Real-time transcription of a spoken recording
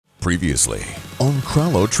Previously on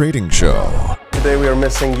Kralow Trading Show. Today we are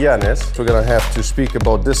missing Yanis. We're gonna have to speak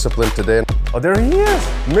about discipline today. Oh, there he is!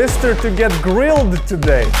 Mr. to get grilled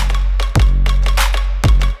today.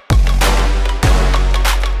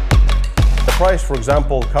 The price, for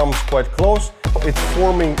example, comes quite close. It's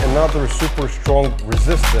forming another super strong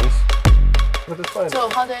resistance. So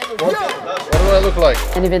how do I look? What do I look like?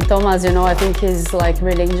 And even Thomas, you know, I think he's like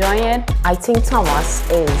really enjoying it. I think Thomas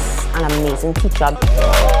is an amazing teacher.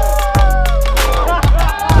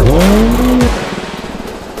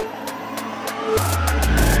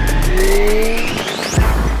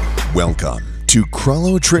 Welcome to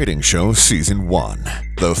Kralow Trading Show Season 1,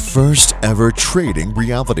 the first ever trading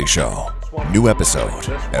reality show. New episode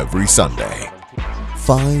every Sunday.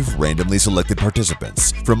 5 randomly selected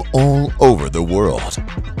participants from all over the world.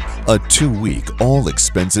 A 2-week, all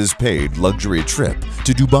expenses paid luxury trip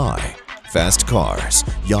to Dubai. Fast cars,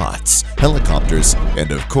 yachts, helicopters,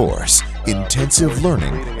 and of course, intensive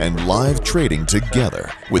learning and live trading together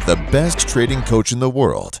with the best trading coach in the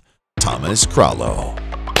world, Thomas Kralow.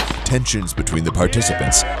 Tensions between the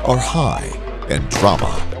participants are high and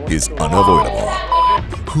drama is unavoidable.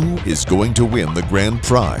 Who is going to win the grand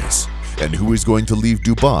prize? And who is going to leave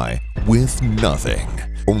Dubai with nothing?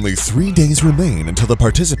 Only 3 days remain until the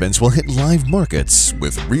participants will hit live markets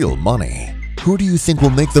with real money. Who do you think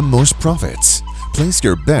will make the most profits? Place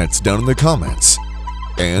your bets down in the comments.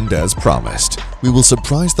 And as promised, we will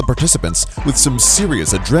surprise the participants with some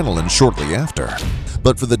serious adrenaline shortly after.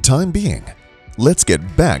 But for the time being, let's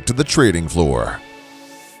get back to the trading floor.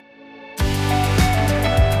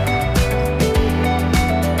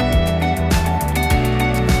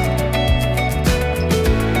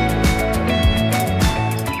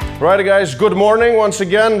 Right, guys, good morning once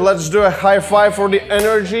again. Let's do a high five for the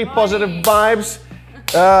energy, positive vibes.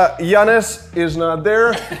 Yanis is not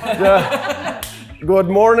there. Good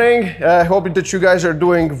morning. I hope that you guys are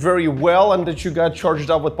doing very well and that you got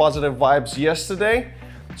charged up with positive vibes yesterday.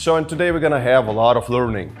 And today we're gonna have a lot of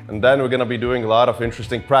learning, and then we're gonna be doing a lot of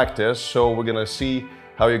interesting practice. So we're gonna see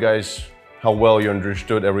how well you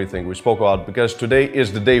understood everything we spoke about, because today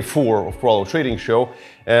is the day 4 of Kralow Trading Show,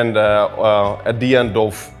 and at the end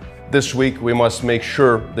of this week, we must make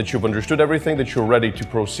sure that you've understood everything, that you're ready to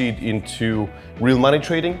proceed into real money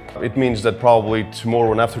trading. It means that probably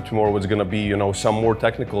tomorrow and after tomorrow is gonna be, you know, some more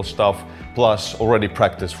technical stuff, plus already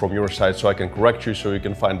practice from your side, so I can correct you, so you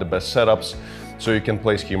can find the best setups, so you can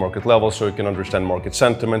place key market levels, so you can understand market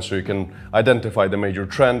sentiment, so you can identify the major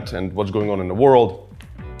trend and what's going on in the world.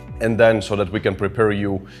 And then so that we can prepare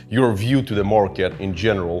your view to the market in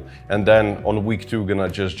general. And then on week 2, we're gonna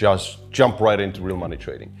just jump right into real money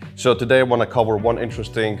trading. So today I wanna cover one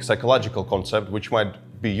interesting psychological concept which might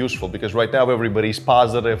be useful, because right now everybody's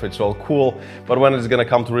positive, it's all cool, but when it's gonna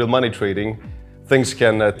come to real money trading, things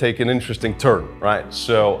can take an interesting turn, right?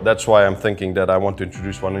 So that's why I'm thinking that I want to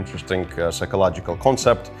introduce one interesting psychological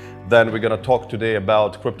concept. Then we're gonna talk today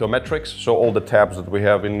about crypto metrics. So all the tabs that we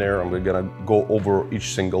have in there, and we're gonna go over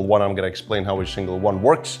each single one. I'm gonna explain how each single one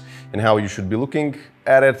works and how you should be looking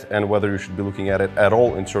at it, and whether you should be looking at it at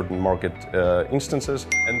all in certain market instances.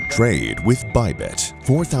 Trade with Bybit.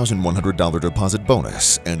 $4,100 deposit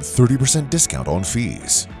bonus and 30% discount on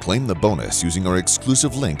fees. Claim the bonus using our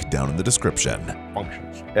exclusive link down in the description.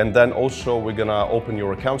 Functions. And then also we're gonna open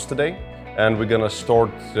your accounts today, and we're gonna start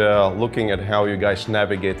looking at how you guys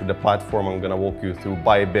navigate through the platform. I'm gonna walk you through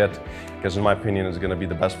Bybit, because in my opinion it's gonna be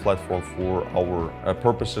the best platform for our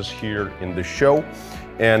purposes here in the show.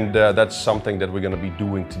 And that's something that we're gonna be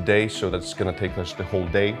doing today, so that's gonna take us the whole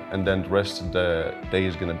day, and then the rest of the day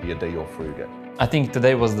is gonna be a day off for you guys. I think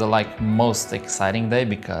today was the most exciting day,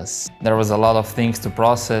 because there was a lot of things to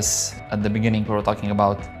process. At the beginning we were talking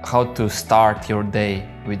about how to start your day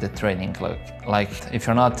with the trading. Like if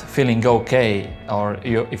you're not feeling okay, or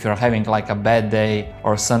if you're having like a bad day,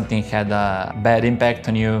 or something had a bad impact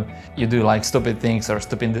on you, you do like stupid things or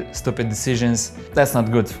stupid decisions, that's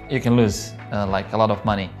not good. You can lose like a lot of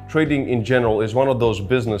money. Trading in general is one of those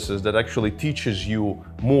businesses that actually teaches you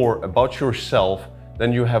more about yourself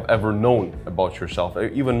than you have ever known about yourself.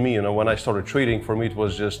 Even me, you know, when I started trading, for me it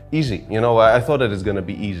was just easy. You know, I thought that it's gonna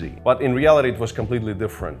be easy. But in reality, it was completely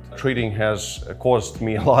different. Trading has caused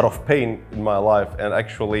me a lot of pain in my life, and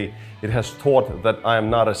actually it has taught that I am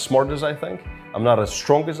not as smart as I think, I'm not as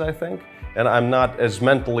strong as I think, and I'm not as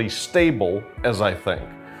mentally stable as I think.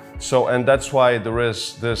 So, and that's why there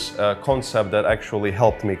is this concept that actually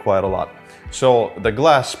helped me quite a lot. So the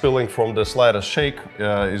glass spilling from the slightest shake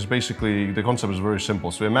is basically, the concept is very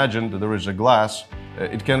simple. So imagine that there is a glass,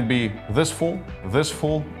 it can be this full,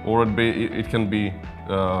 or it can be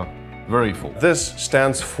very full. This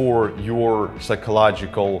stands for your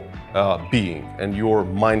psychological being and your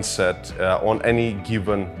mindset on any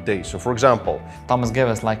given day. So for example, Thomas gave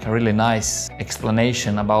us like a really nice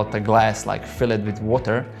explanation about the glass, like fill it with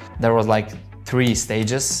water. There was like 3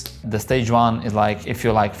 stages. The stage 1 is like if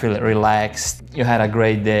you like feel relaxed, you had a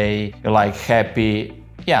great day, you're like happy,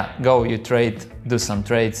 yeah, go, you trade, do some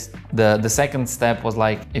trades. The second step was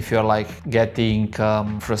like if you're like getting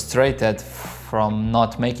frustrated from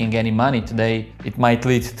not making any money today, it might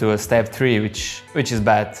lead to a step 3, which is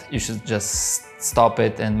bad. You should just stop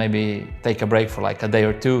it and maybe take a break for like a day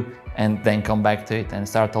or 2 and then come back to it and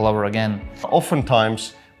start all over again.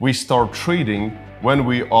 Oftentimes we start trading when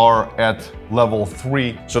we are at level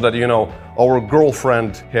 3, so that, you know, our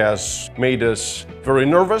girlfriend has made us very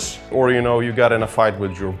nervous, or, you know, you got in a fight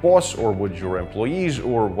with your boss or with your employees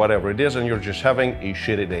or whatever it is, and you're just having a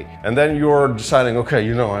shitty day. And then you're deciding, okay,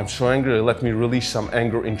 you know, I'm so angry, let me release some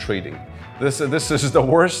anger in trading. This is the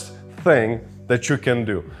worst thing that you can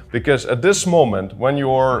do, because at this moment, when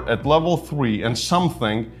you are at level 3 and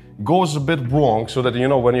something goes a bit wrong, so that, you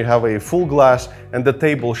know, when you have a full glass and the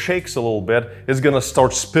table shakes a little bit, it's gonna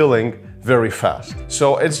start spilling very fast.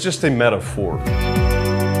 So it's just a metaphor.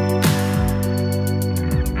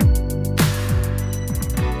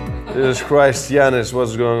 Jesus Christ, Yanis,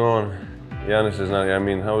 what's going on? Yanis is not, I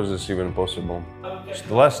mean, how is this even possible? Just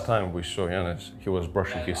the last time we saw Yanis, he was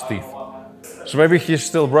brushing his teeth. So maybe he's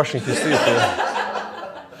still brushing his teeth.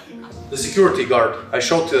 The security guard, I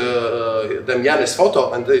showed them Yanis'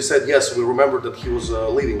 photo, and they said, yes, we remember that he was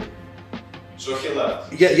leaving. So he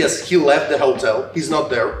left? Yeah, yes, he left the hotel. He's not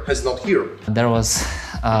there, he's not here. There was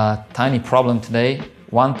a tiny problem today.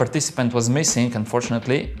 One participant was missing,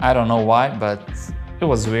 unfortunately. I don't know why, but it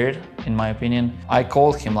was weird, in my opinion. I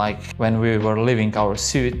called him like when we were leaving our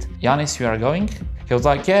suite. Yanis, you are going? He was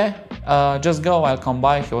like, yeah, just go, I'll come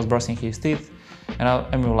by. He was brushing his teeth.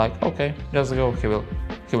 And we were like, okay, just go, he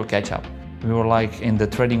will catch up. We were like in the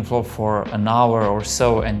trading floor for an hour or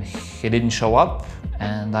so and he didn't show up.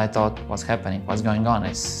 And I thought, what's happening? What's going on?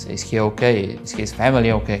 Is he okay? Is his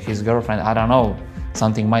family okay? His girlfriend? I don't know.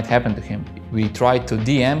 Something might happen to him. We tried to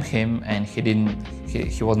DM him and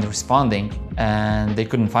he wasn't responding, and they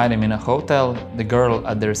couldn't find him in a hotel. The girl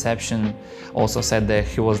at the reception also said that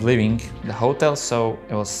he was leaving the hotel, so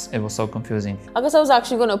it was so confusing. I guess I was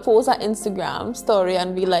actually gonna post an Instagram story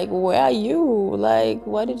and be like, where are you? Like,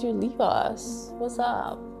 why did you leave us? What's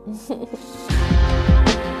up?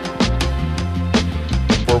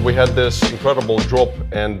 We had this incredible drop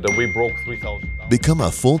and we broke 3,000. Become a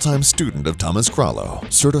full-time student of Thomas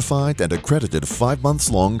Kralow, certified and accredited 5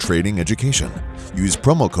 months-long trading education. Use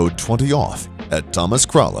promo code 20OFF at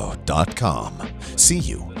thomaskralow.com. See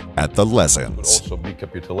you at the lessons. Also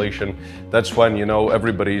decapitulation. That's when, you know,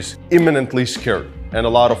 everybody's imminently scared and a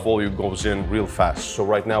lot of volume goes in real fast. So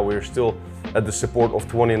right now we're still at the support of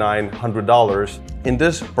 $2,900. In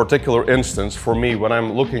this particular instance, for me, when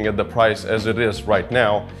I'm looking at the price as it is right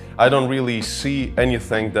now, I don't really see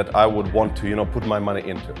anything that I would want to, you know, put my money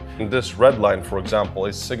into. And this red line, for example,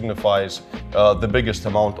 it signifies the biggest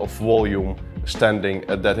amount of volume standing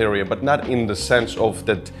at that area, but not in the sense of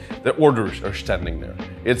that the orders are standing there.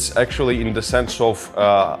 It's actually in the sense of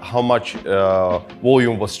how much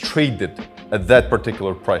volume was traded at that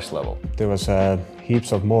particular price level. There was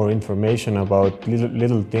heaps of more information about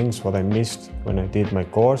little things what I missed when I did my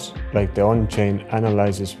course, like the on-chain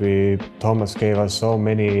analysis. Thomas gave us so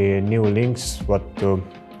many new links what to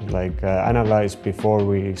analyze before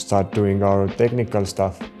we start doing our technical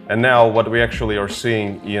stuff. And now what we actually are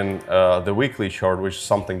seeing in the weekly chart, which is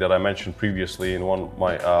something that I mentioned previously in one of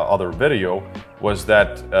my other video, was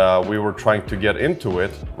that we were trying to get into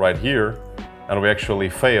it right here, and we actually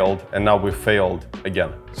failed, and now we failed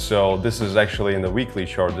again. So this is actually in the weekly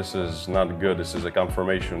chart, this is not good, this is a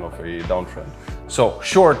confirmation of a downtrend. So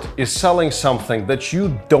short is selling something that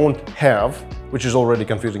you don't have, which is already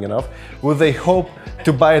confusing enough, with a hope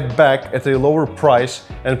to buy it back at a lower price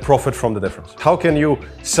and profit from the difference. How can you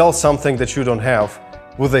sell something that you don't have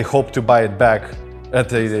with a hope to buy it back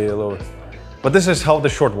at a lower? But this is how the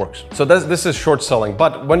short works. So this is short selling.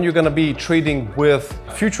 But when you're gonna be trading with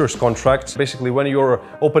futures contracts, basically when you're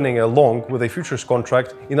opening a long with a futures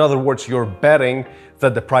contract, in other words, you're betting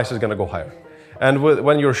that the price is gonna go higher. And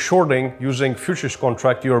when you're shorting using futures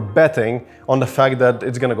contract, you're betting on the fact that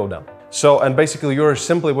it's gonna go down. So, and basically you're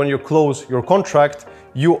simply, when you close your contract,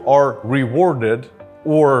 you are rewarded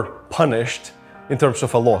or punished in terms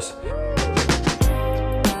of a loss.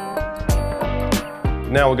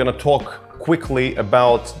 Now we're gonna talk quickly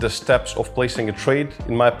about the steps of placing a trade.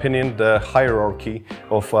 In my opinion, the hierarchy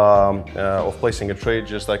of placing a trade,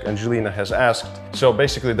 just like Angelina has asked. So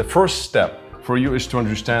basically the first step for you is to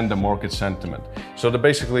understand the market sentiment. So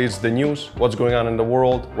basically it's the news, what's going on in the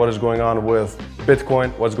world, what is going on with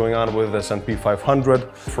Bitcoin, what's going on with S&P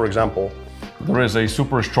 500. For example, there is a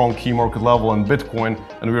super strong key market level in Bitcoin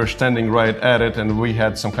and we are standing right at it, and we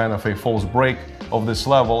had some kind of a false break of this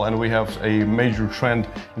level and we have a major trend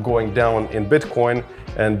going down in Bitcoin,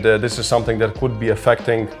 and this is something that could be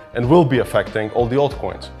affecting and will be affecting all the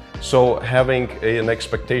altcoins. So having an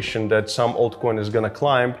expectation that some altcoin is going to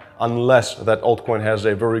climb, unless that altcoin has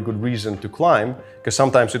a very good reason to climb, because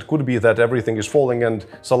sometimes it could be that everything is falling and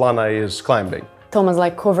Solana is climbing. Thomas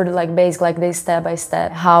like covered like basically like this step by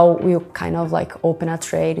step how you kind of like open a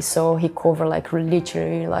trade. So he covered like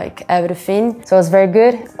literally like everything. So it was very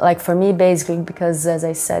good. Like for me basically, because as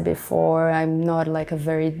I said before, I'm not like a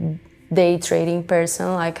very day trading person.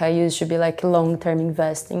 Like I used to be like long-term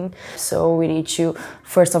investing. So we need to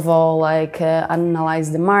first of all like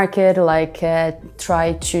analyze the market, like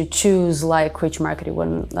try to choose like which market you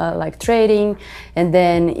want like trading, and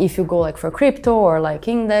then if you go like for crypto or like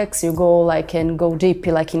index, you go like and go deep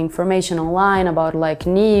like in information online about like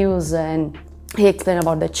news, and he explained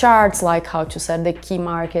about the charts, like how to set the key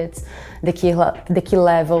markets, the key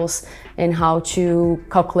levels, and how to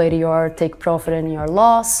calculate your take profit and your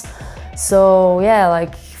loss. So yeah,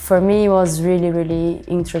 like for me it was really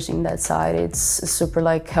interesting that side. It's super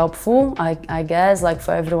like helpful, I guess, like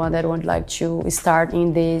for everyone that would like to start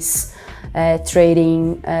in this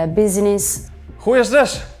trading business. Who is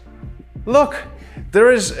this? Look,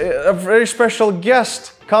 there is a very special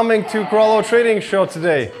guest coming to Kralow Trading Show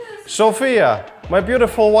today. Sophia, my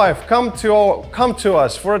beautiful wife, come to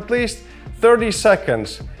us for at least 30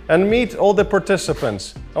 seconds and meet all the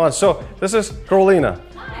participants. So this is Carolina.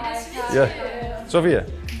 Yeah, Sophia.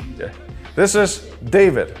 Yeah. This is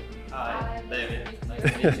David. Hi, David. Nice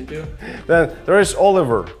to meet you too. Then there is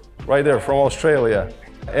Oliver, right there from Australia,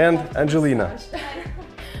 and Angelina.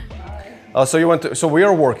 So we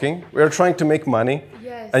are working. We are trying to make money,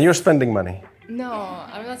 yes. And you're spending money. No,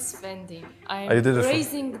 I'm not spending. I'm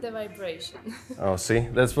raising the vibration. Oh, see,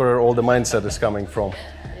 that's where all the mindset is coming from.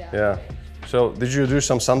 Yeah. So did you do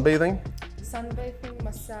some sunbathing? Sunbathing,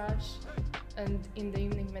 massage, and in the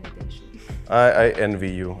evening meditation. I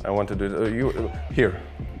envy you. I want to do you here.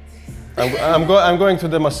 I'm going to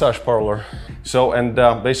the massage parlor. So and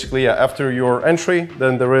basically, yeah, after your entry,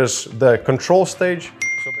 then there is the control stage.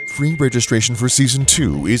 Free registration for Season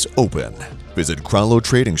 2 is open. Visit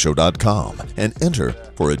KralowTradingShow.com and enter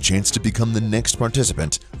for a chance to become the next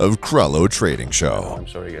participant of Kralow Trading Show. I'm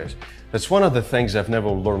sorry, guys. That's one of the things I've never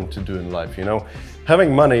learned to do in life, you know?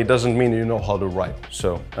 Having money doesn't mean you know how to write,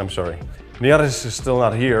 so I'm sorry. Niaris is still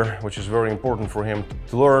not here, which is very important for him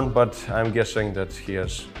to learn, but I'm guessing that he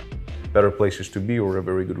has better places to be or a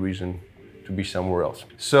very good reason to be somewhere else.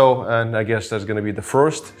 So, and I guess that's going to be the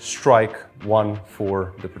first strike one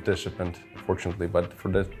for the participant, fortunately, but for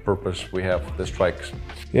that purpose we have the strikes.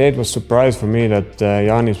 Yeah, it was a surprise for me that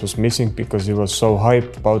Janis was missing, because he was so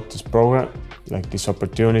hyped about this program, like this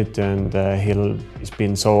opportunity, and he's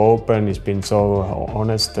been so open, he's been so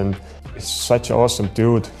honest, and he's such an awesome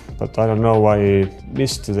dude. But I don't know why he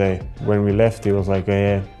missed today. When we left, he was like,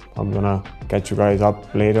 yeah, I'm gonna catch you guys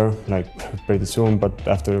up later, like pretty soon. But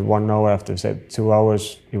after 1 hour, after 2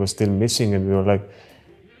 hours, he was still missing, and we were like,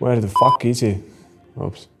 where the fuck is he?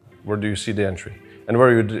 Oops. Where do you see the entry? And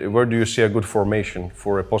where do you see a good formation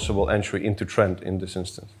for a possible entry into trend in this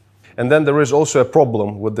instance? And then there is also a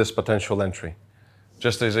problem with this potential entry.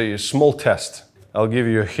 Just as a small test, I'll give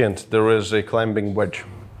you a hint. There is a climbing wedge.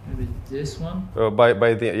 Maybe this one?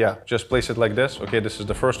 Yeah, just place it like this. Okay, this is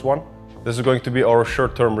the first one. This is going to be our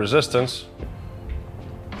short-term resistance.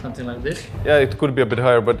 Something like this? Yeah, it could be a bit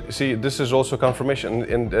higher, but see, this is also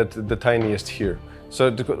confirmation at the tiniest here.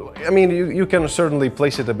 So, I mean, you can certainly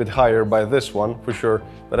place it a bit higher by this one, for sure,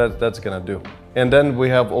 but that's gonna do. And then we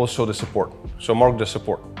have also the support. So mark the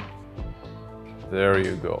support. There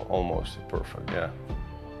you go, almost perfect, yeah.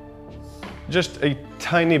 Just a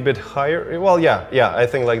tiny bit higher. Well, yeah, I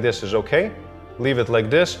think like this is okay. Leave it like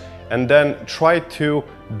this, and then try to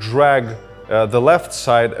drag the left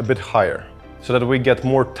side a bit higher so that we get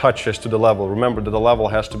more touches to the level. Remember that the level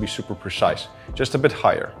has to be super precise, just a bit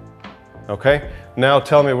higher. Okay, now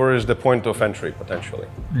tell me, where is the point of entry potentially?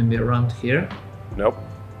 Maybe around here? Nope.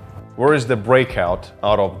 Where is the breakout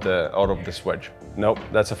out of this wedge? Nope,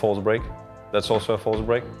 that's a false break. That's also a false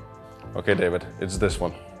break. Okay, David, it's this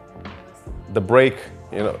one. The break,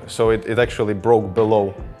 you know, so it actually broke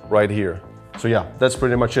below right here. So yeah, that's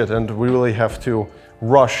pretty much it. And we really have to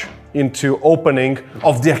rush into opening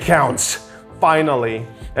of the accounts, finally,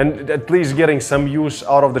 and at least getting some use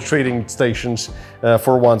out of the trading stations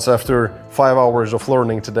for once after 5 hours of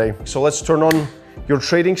learning today. So let's turn on your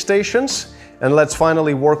trading stations and let's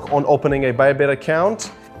finally work on opening a Bybit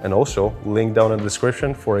account, and also link down in the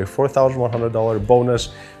description for a $4,100 bonus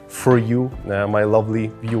for you, my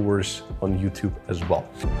lovely viewers on YouTube as well.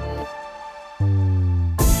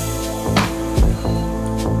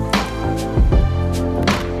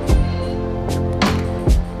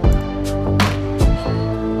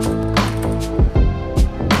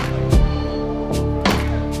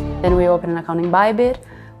 Then we open an account in Bybit.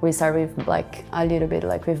 We start with like a little bit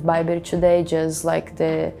like with Bybit today, just like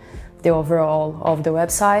the overall of the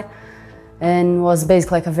website. And was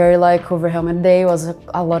basically like a very like overwhelming day. It was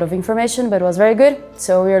a lot of information, but it was very good.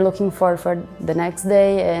 So we are looking forward for the next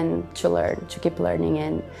day and to learn, to keep learning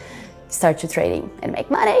and start to trading and make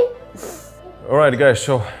money. All right, guys,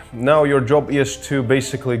 so now your job is to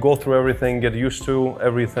basically go through everything, get used to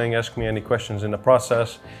everything, ask me any questions in the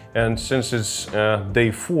process. And since it's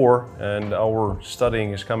day 4 and our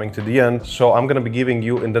studying is coming to the end, so I'm gonna be giving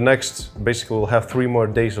you in the next, basically we'll have 3 more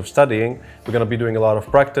days of studying. We're gonna be doing a lot of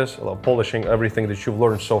practice, a lot of polishing everything that you've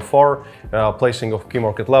learned so far, placing of key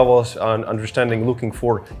market levels, and understanding, looking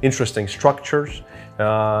for interesting structures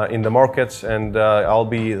in the markets, and I'll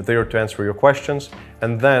be there to answer your questions.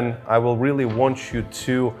 And then I will really want you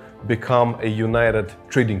to become a united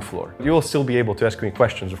trading floor. You will still be able to ask me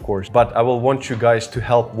questions, of course, but I will want you guys to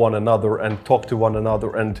help one another and talk to one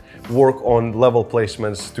another and work on level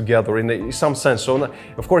placements together in some sense. So,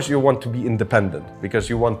 of course, you want to be independent because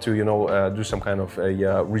you want to, you know, do some kind of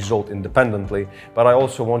a result independently. But I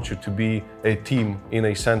also want you to be a team in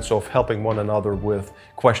a sense of helping one another with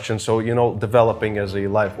questions. So, you know, developing as a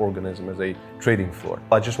live organism, as a trading floor.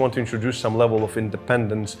 I just want to introduce some level of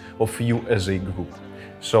independence of you as a group.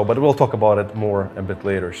 So, but we'll talk about it more a bit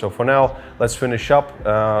later. So for now, let's finish up,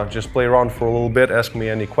 just play around for a little bit, ask me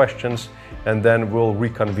any questions, and then we'll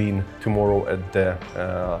reconvene tomorrow at the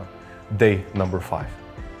day number 5.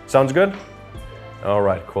 Sounds good? All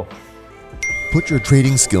right, cool. Put your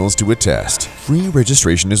trading skills to a test. Free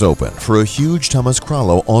registration is open for a huge Thomas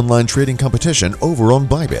Kralow online trading competition over on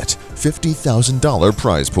Bybit. $50,000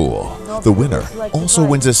 prize pool. The winner also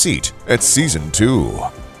wins a seat at Season 2.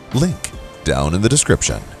 Link down in the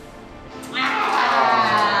description. It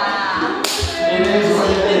is what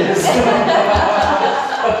it is.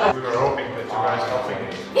 We were hoping that you guys helping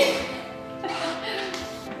me.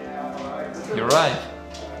 You're right.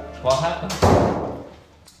 What happened?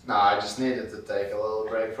 No, I just needed to take a little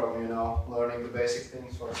break from, you know, learning the basic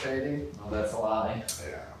things for trading. Oh, that's a lie.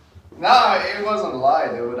 Yeah. No, it wasn't a lie,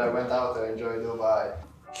 dude. I went out to enjoy Dubai.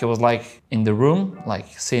 He was like in the room, like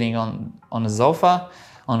sitting on a sofa,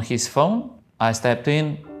 on his phone. I stepped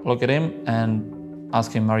in, looked at him and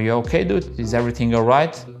asked him, "Are you okay, dude? Is everything all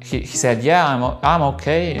right?" He said, "Yeah, I'm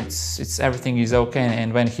okay. It's everything is okay."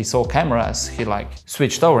 And when he saw cameras, he like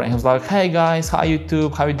switched over and he was like, "Hey guys, hi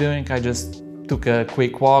YouTube, how you doing?" I just took a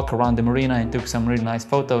quick walk around the marina and took some really nice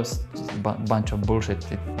photos. Just a bunch of bullshit.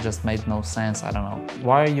 It just made no sense. I don't know.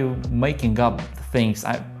 Why are you making up things?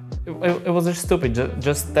 It was just stupid.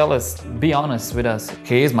 Just tell us, be honest with us.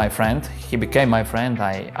 He is my friend. He became my friend.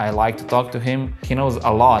 I like to talk to him. He knows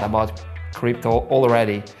a lot about crypto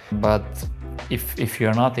already. But if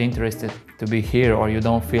you're not interested to be here, or you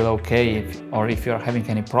don't feel okay, or if you're having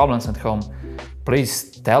any problems at home,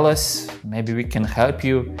 please tell us. Maybe we can help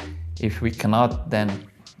you. If we cannot, then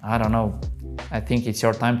I don't know. I think it's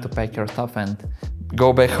your time to pack your stuff and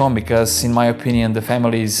go back home, because in my opinion the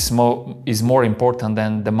family is more important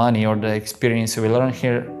than the money or the experience we learn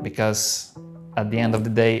here, because at the end of the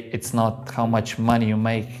day it's not how much money you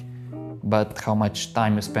make but how much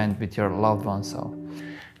time you spend with your loved ones. So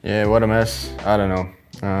yeah, what a mess. I don't know.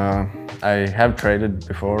 I have traded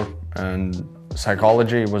before and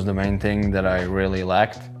psychology was the main thing that I really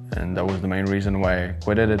lacked, and that was the main reason why I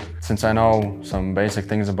quitted it. Since I know some basic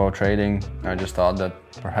things about trading, I just thought that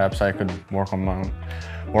perhaps I could work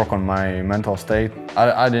on my mental state.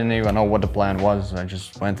 I didn't even know what the plan was. I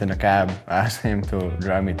just went in a cab, asked him to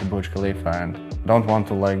drive me to Burj Khalifa, and don't want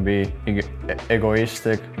to like be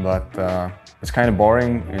egoistic, but it's kind of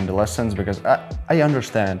boring in the lessons, because I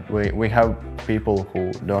understand we have people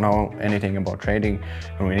who don't know anything about trading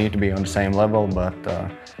and we need to be on the same level, but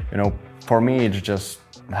you know, for me it's just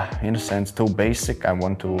in a sense too basic.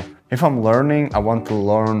 If I'm learning, I want to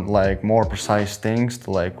learn like more precise things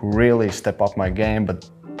to like really step up my game, but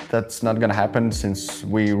that's not gonna happen since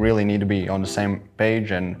we really need to be on the same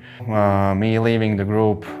page. And me leaving the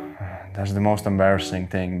group, that's the most embarrassing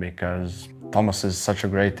thing, because Thomas is such a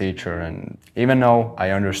great teacher, and even though I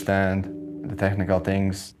understand the technical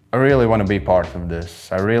things, I really want to be part of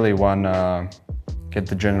this. I really want to get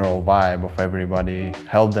the general vibe of everybody,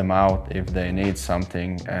 help them out if they need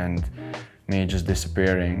something, and me just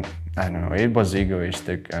disappearing, I don't know, it was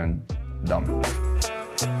egoistic and dumb.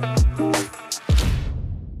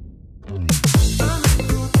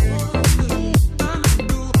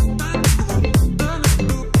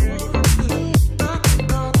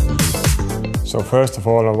 So first of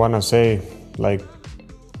all, I want to say, like,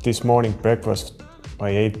 this morning breakfast,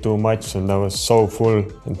 I ate too much and I was so full.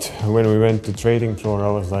 And when we went to trading floor,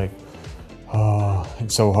 I was like, oh,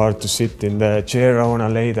 it's so hard to sit in the chair. I want to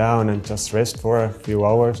lay down and just rest for a few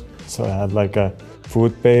hours. So I had like a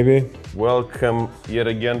food baby. Welcome yet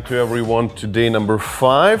again to everyone to day number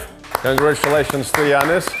 5. Congratulations to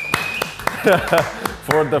Yanis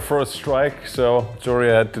for the first strike. So sorry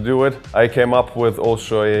I had to do it. I came up with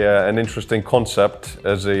also an interesting concept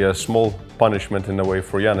as a small punishment in a way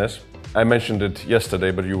for Yanis. I mentioned it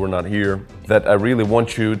yesterday, but you were not here, that I really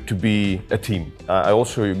want you to be a team. I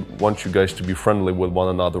also want you guys to be friendly with one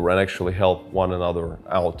another and actually help one another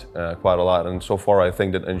out quite a lot. And so far, I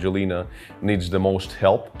think that Angelina needs the most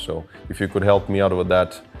help. So if you could help me out with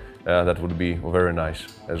that, that would be very nice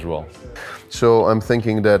as well. So I'm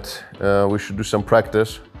thinking that we should do some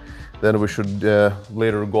practice. Then we should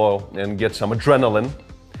later go and get some adrenaline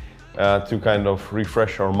to kind of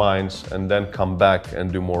refresh our minds, and then come back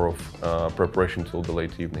and do more of preparation till the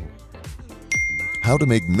late evening. How to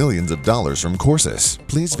make millions of dollars from courses.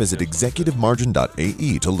 Please visit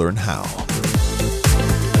executivemargin.ae to learn how.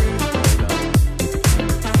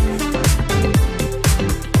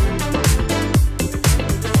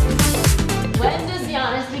 When does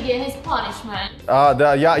Yanis begin his punishment?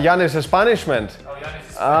 Yanis' punishment.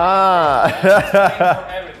 Oh,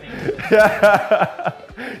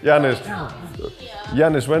 Yanis is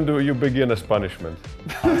Yanis, when do you begin as punishment?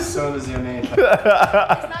 As soon as you need. It's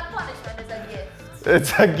not punishment, it's a gift.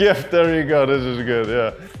 It's a gift, there you go, this is good,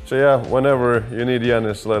 yeah. So yeah, whenever you need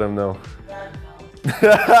Yanis, let him know.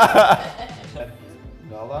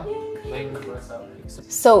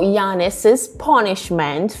 So Yanis's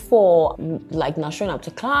punishment for like not showing up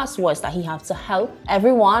to class was that he had to help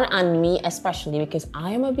everyone, and me especially, because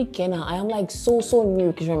I am a beginner. I am like so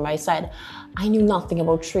new, because remember I said I knew nothing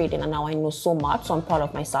about trading and now I know so much, so I'm proud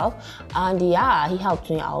of myself. And yeah, he helped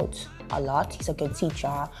me out a lot. He's a good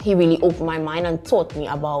teacher. He really opened my mind and taught me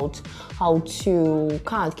about how to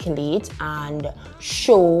calculate and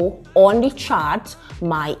show on the chart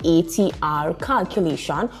my ATR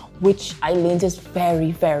calculation, which I learned is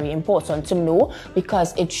very important to know,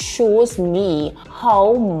 because it shows me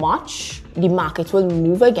how much the market will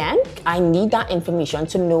move again. I need that information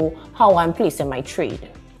to know how I'm placing my trade.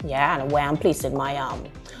 Yeah, and where I'm placing my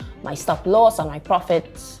my stop loss and my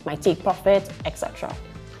profit, my take profit, etc.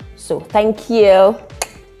 So thank you.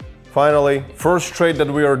 Finally, first trade that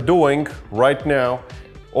we are doing right now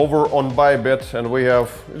over on Bybit, and we have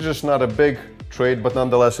just not a big trade, but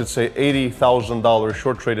nonetheless it's a $80,000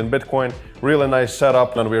 short trade in Bitcoin. Really nice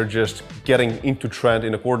setup, and we're just getting into trend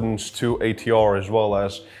in accordance to ATR, as well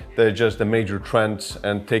as the major trends,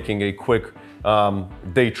 and taking a quick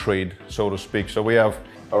day trade, so to speak. So we have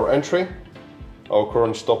our entry, our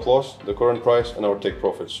current stop loss, the current price, and our take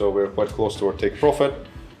profit. So we're quite close to our take profit.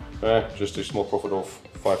 Just a small profit of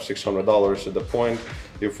 $500–600 at the point.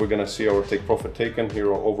 If we're gonna see our take profit taken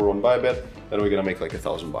here over on Bybit, then we're gonna make like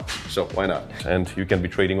 $1,000. So why not? And you can be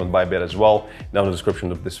trading on Bybit as well. Down in the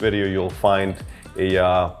description of this video, you'll find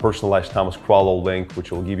a personalized Thomas Kralow link,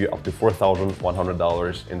 which will give you up to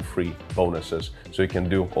 $4,100 in free bonuses. So you can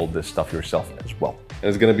do all this stuff yourself as well. And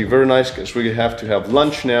it's gonna be very nice, because we have to have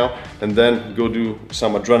lunch now and then go do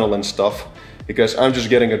some adrenaline stuff, because I'm just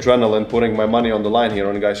getting adrenaline, putting my money on the line here,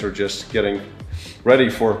 and you guys are just getting ready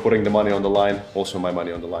for putting the money on the line, also my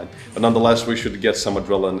money on the line. But nonetheless, we should get some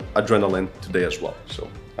adrenaline today as well. So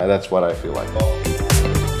that's what I feel like. All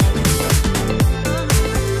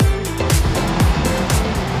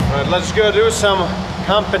right, let's go do some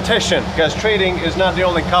competition, because trading is not the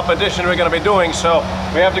only competition we're going to be doing. So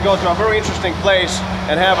we have to go to a very interesting place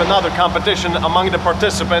and have another competition among the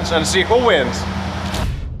participants and see who wins.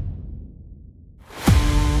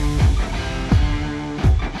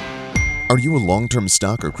 Are you a long-term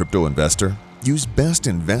stock or crypto investor? Use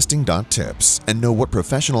bestinvesting.tips and know what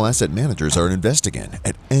professional asset managers are investing in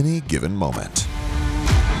at any given moment.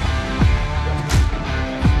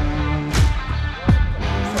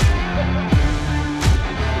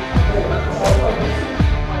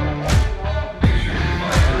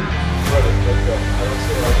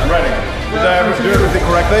 I'm ready. Did I do everything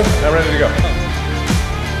correctly? I'm ready to go.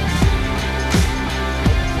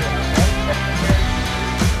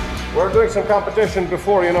 we're doing some competition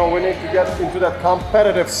before, you know, we need to get into that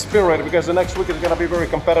competitive spirit because the next week is going to be very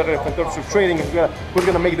competitive in terms of trading. We're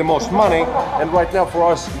going to make the most money, and right now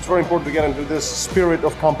for us it's very important to get into this spirit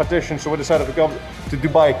of competition. So we decided to go to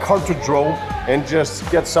Dubai Cartodrome and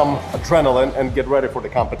just get some adrenaline and get ready for the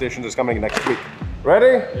competition that's coming next week.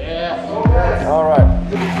 Ready? Yeah. All right.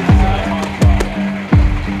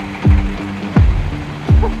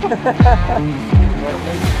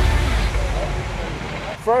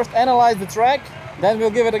 First analyze the track, then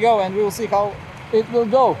we'll give it a go and we will see how it will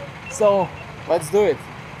go. So let's do it.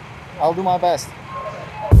 I'll do my best.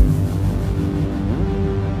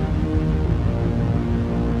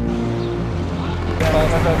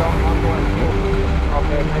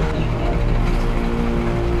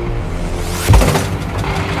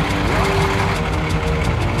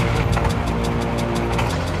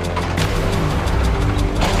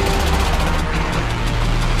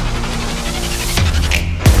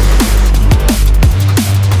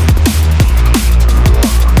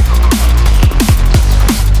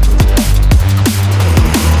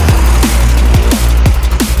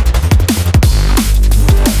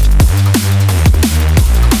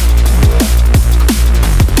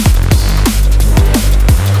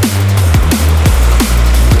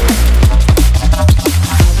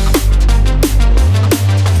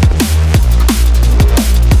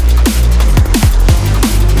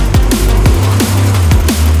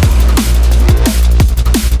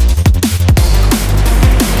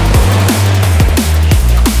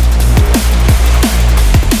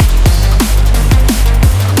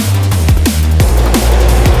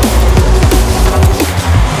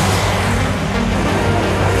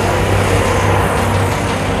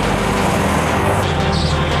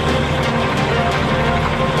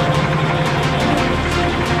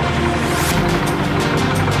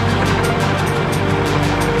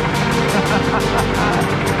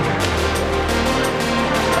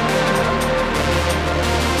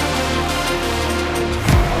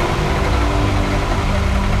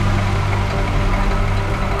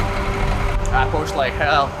 Pushed like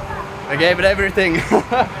hell. I gave it everything.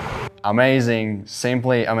 Amazing,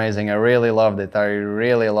 simply amazing. I really loved it. I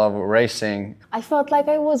really love racing. I felt like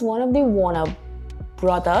I was one of the Warner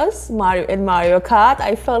brothers in Mario Kart.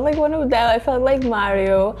 I felt like one of them. I felt like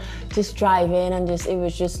Mario just driving and it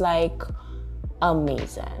was just like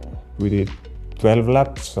amazing. We did 12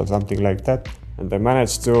 laps or something like that. And I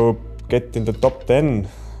managed to get in the top 10.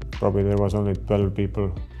 Probably there was only 12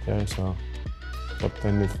 people there, so top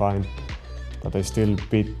 10 is fine. But I still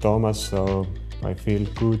beat Thomas, so I feel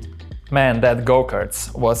good. Man, that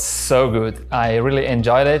go-karts was so good. I really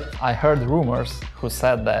enjoyed it. I heard rumors who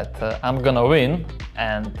said that I'm gonna win,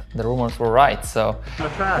 and the rumors were right, so...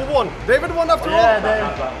 Who won? David won after all? Yeah,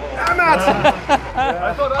 David. Damn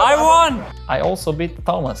it! I won! I also beat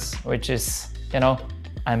Thomas, which is, you know,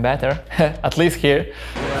 I'm better, at least here.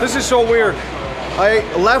 This is so weird. I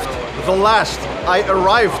left the last. I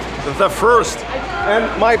arrived the first. And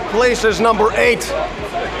my place is number 8.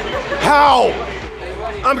 How?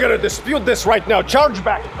 I'm gonna dispute this right now. Charge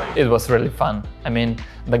back. It was really fun. I mean,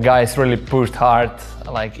 the guys really pushed hard.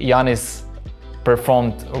 Like, Yanis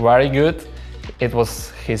performed very good. It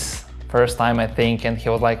was his first time, I think, and he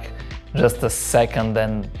was like just a second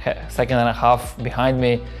and a half behind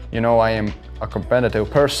me. You know, I am a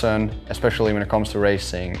competitive person, especially when it comes to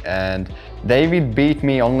racing, and David beat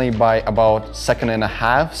me only by about second and a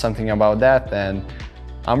half, something about that, and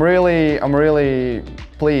I'm really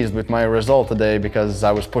pleased with my result today because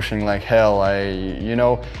I was pushing like hell. You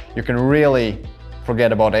know, you can really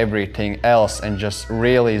forget about everything else and just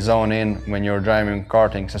really zone in when you're driving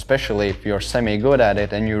kartings, especially if you're semi-good at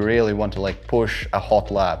it and you really want to like push a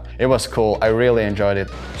hot lap. It was cool, I really enjoyed it.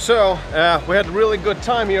 So, we had a really good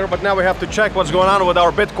time here, but now we have to check what's going on with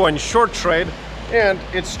our Bitcoin short trade, and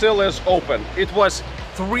it still is open. It was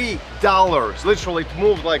 $3, literally it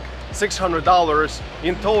moved like $600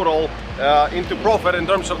 in total into profit in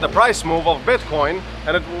terms of the price move of Bitcoin,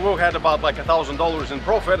 and it had about like $1,000 in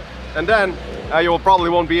profit. And then you probably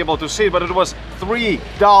won't be able to see it, but it was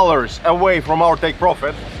 $3 away from our take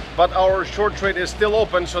profit. But our short trade is still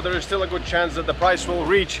open, so there is still a good chance that the price will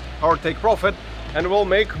reach our take profit and we'll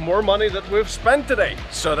make more money that we've spent today.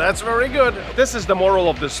 So that's very good. This is the moral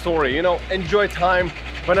of the story, you know, enjoy time.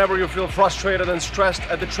 Whenever you feel frustrated and stressed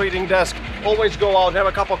at the trading desk, always go out, have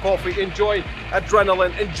a cup of coffee, enjoy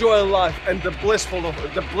adrenaline, enjoy life and the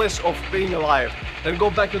bliss of being alive. Then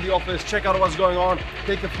go back to the office, check out what's going on,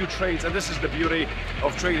 take a few trades, and this is the beauty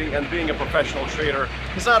of trading and being a professional trader.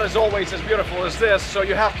 It's not as always as beautiful as this, so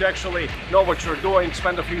you have to actually know what you're doing,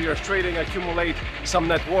 spend a few years trading, accumulate some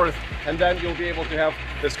net worth, and then you'll be able to have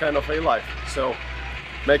this kind of a life. So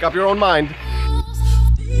Make up your own mind.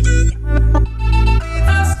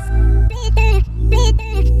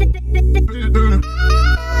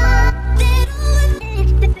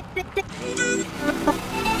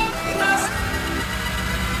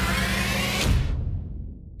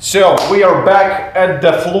 So we are back at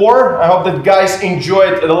the floor. I hope that guys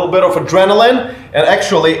enjoyed a little bit of adrenaline. And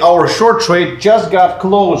actually our short trade just got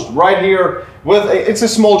closed right here with it's a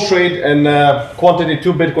small trade and quantity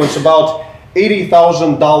 2 Bitcoins, about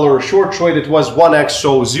 $80,000 short trade. It was 1x,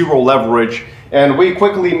 so 0 leverage. And we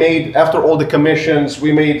quickly made, after all the commissions,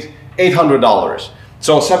 we made $800.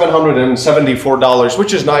 So $774,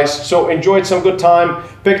 which is nice. So enjoyed some good time,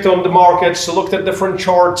 picked on the markets, looked at different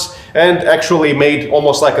charts, and actually made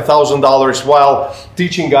almost like $1,000 while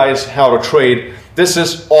teaching guys how to trade. This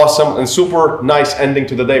is awesome and super nice ending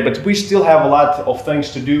to the day, but we still have a lot of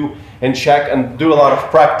things to do and check and do a lot of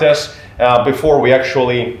practice before we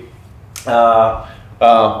actually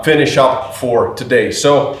finish up for today.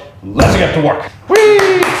 So let's get to work. Whee!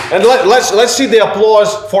 And let's see the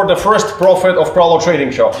applause for the first profit of Kralow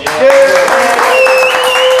Trading Show. Yeah.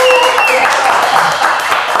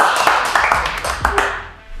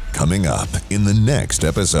 Coming up in the next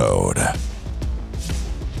episode.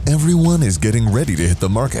 Everyone is getting ready to hit the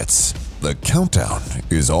markets. The countdown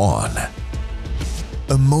is on.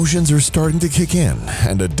 Emotions are starting to kick in,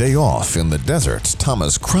 and a day off in the desert,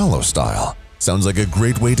 Thomas Kralow style, sounds like a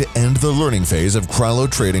great way to end the learning phase of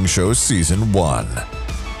Kralow Trading Show Season 1.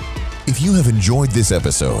 If you have enjoyed this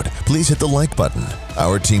episode, please hit the like button.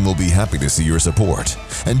 Our team will be happy to see your support.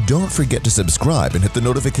 And don't forget to subscribe and hit the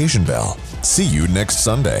notification bell. See you next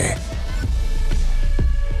Sunday.